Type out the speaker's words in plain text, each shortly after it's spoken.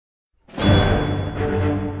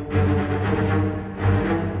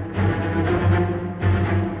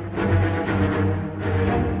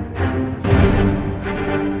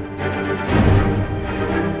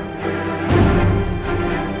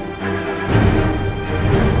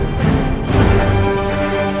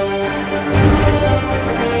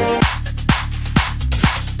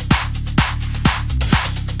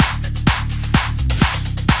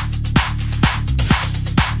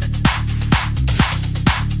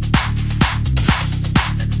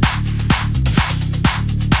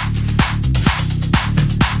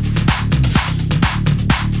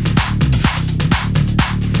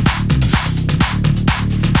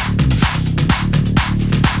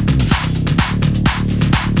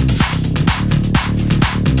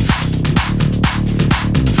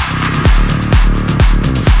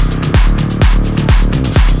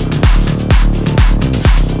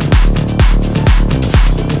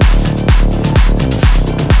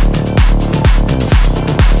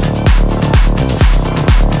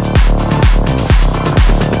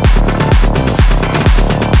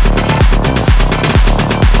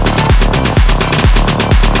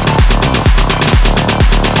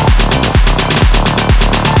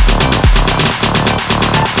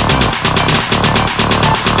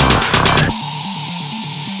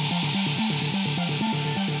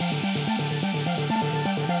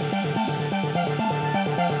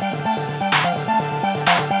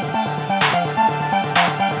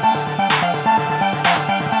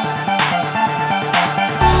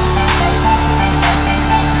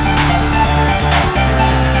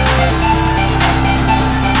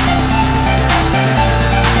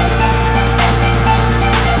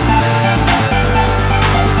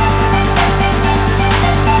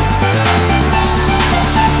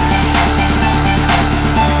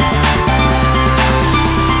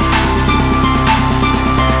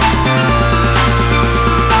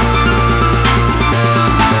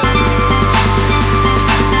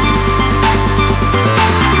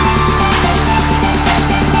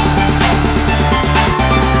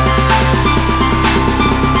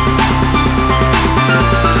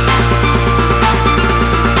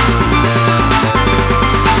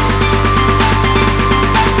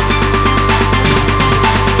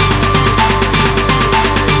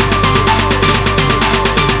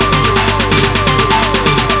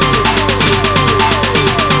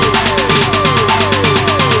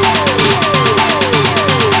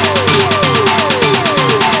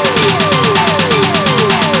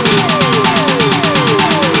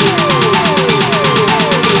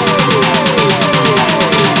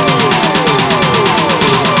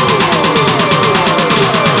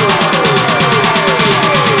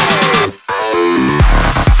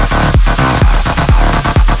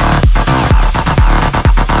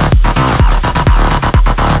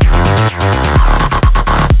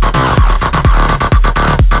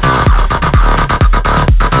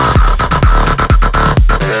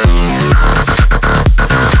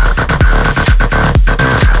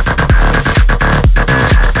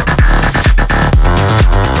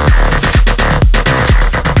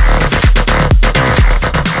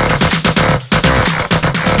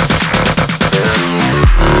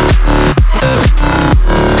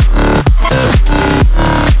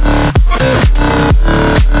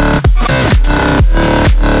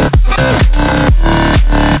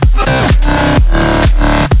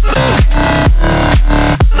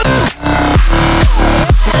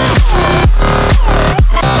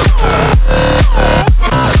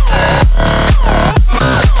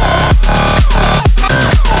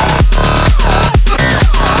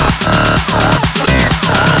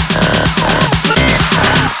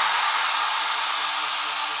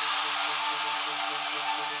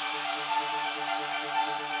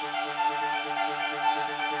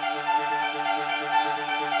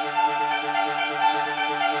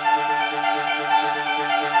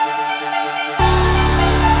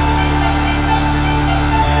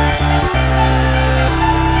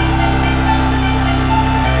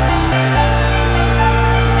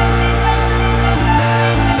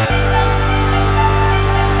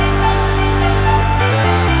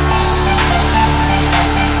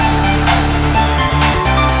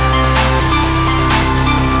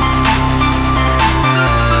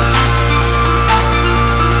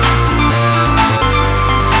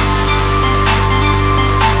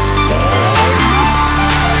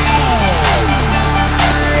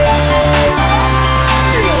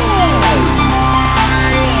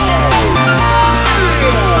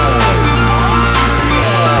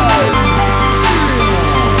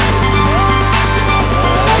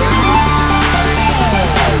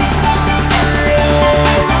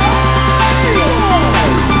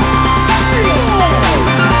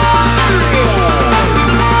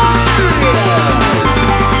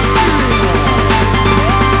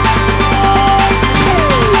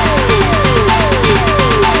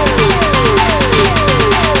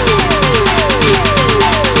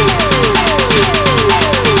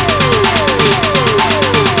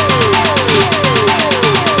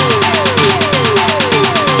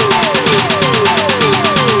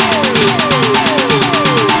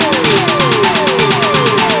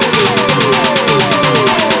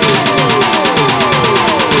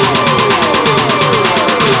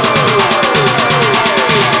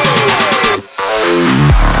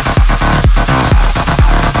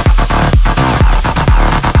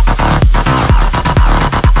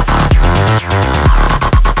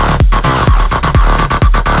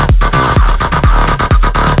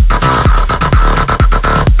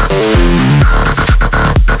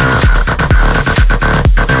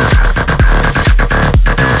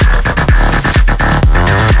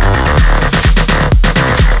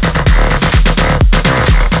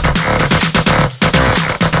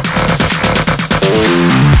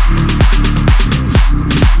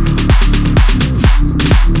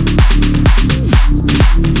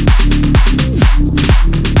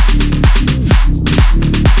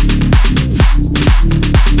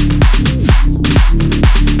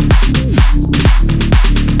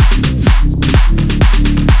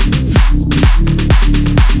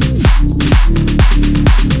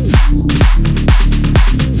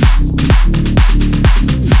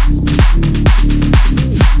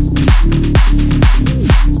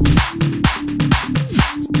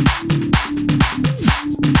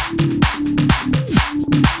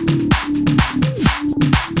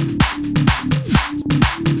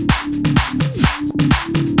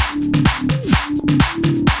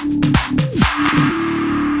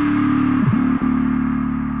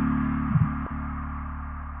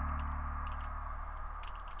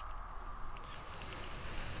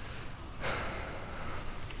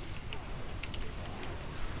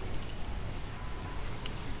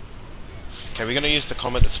Okay, we're gonna use the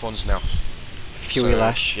comet that spawns now. Fury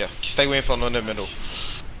Lash. Yeah, stay away from the middle.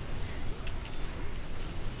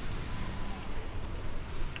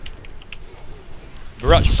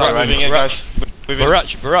 Barrage, start moving in, guys.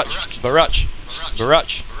 Barrage.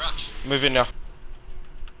 Move in now.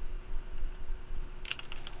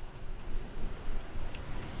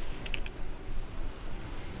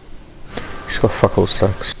 She's got fuck all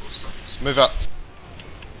stacks. Move up.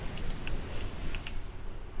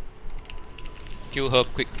 Kill her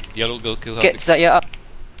quick. Yellow girl, kill her. Get Zaya up.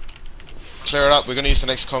 Clear it up. We're gonna use the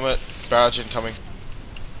next comet. Barrage incoming.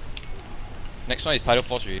 Next one is Tidal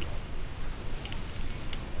Force Read.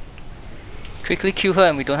 Quickly kill her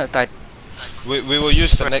and we don't have time. We will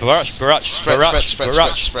use the next.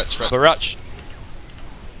 Barrage.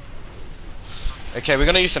 Okay, we're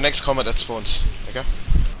gonna use the next comet that spawns. Okay.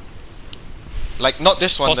 Like not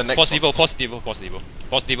this one, the next one. Pause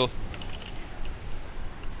Devo.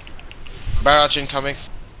 Barrage incoming.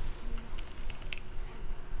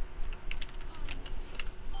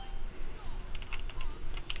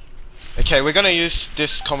 Okay, we're gonna use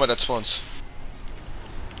this comet that spawns.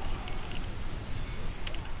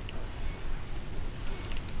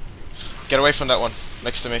 Get away from that one,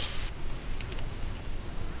 next to me.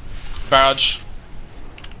 Barrage.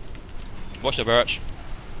 Watch the barrage.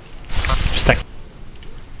 Stack.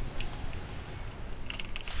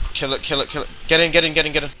 Kill it. Get in. Get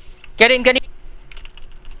in.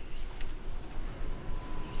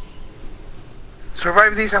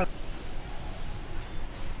 Survive these and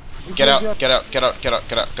Get out.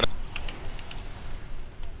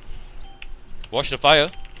 Watch the fire.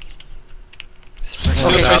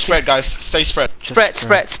 Stay spread, guys. Stay spread.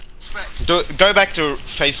 Spread. Go back to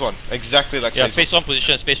phase 1. Exactly like phase 1.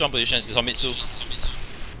 Space 1 position. It's on Mitsu.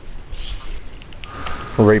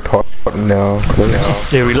 Repot now.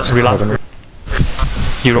 Yeah, relax.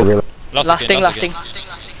 Hero. Lasting.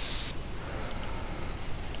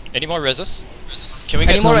 Any more reses? Can we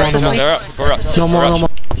get Any more reses? Barrage. No more.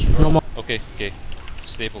 Okay.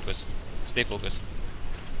 Stay focused.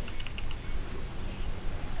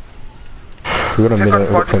 We got a minute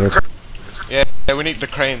of finish. Yeah, we need the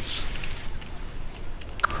cranes.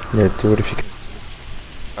 Yeah, do it if you can.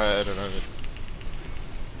 I don't know.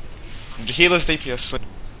 Healers DPS, please.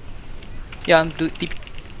 Yeah, I'm deep.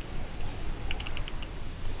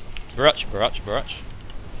 Barrage.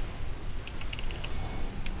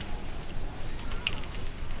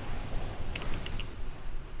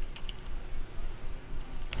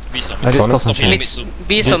 Beast on I just Mitsu. spell sunshine. Mitsu.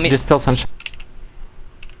 Beast on mid. Dispel sunshine.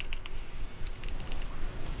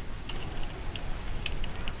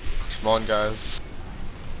 Come on, guys.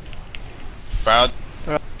 Barrage.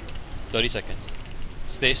 30 seconds.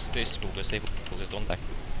 Stay focused, don't die.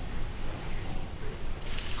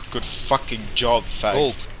 Good fucking job, fags.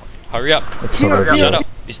 Oh, hurry up. It's not over Shut yet. up.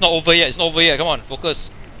 It's not over yet, come on, focus.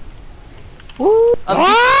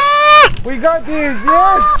 we got these,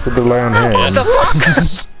 yes! Put the lay on hands.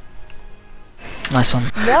 Yes. Nice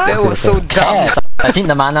one. That was so dumb. Yes, I think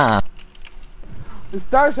the mana. The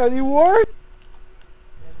stars are the word.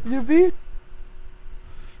 You beat.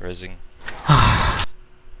 Raising.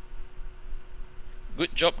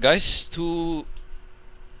 Good job, guys. 2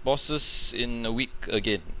 bosses in a week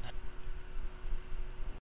again.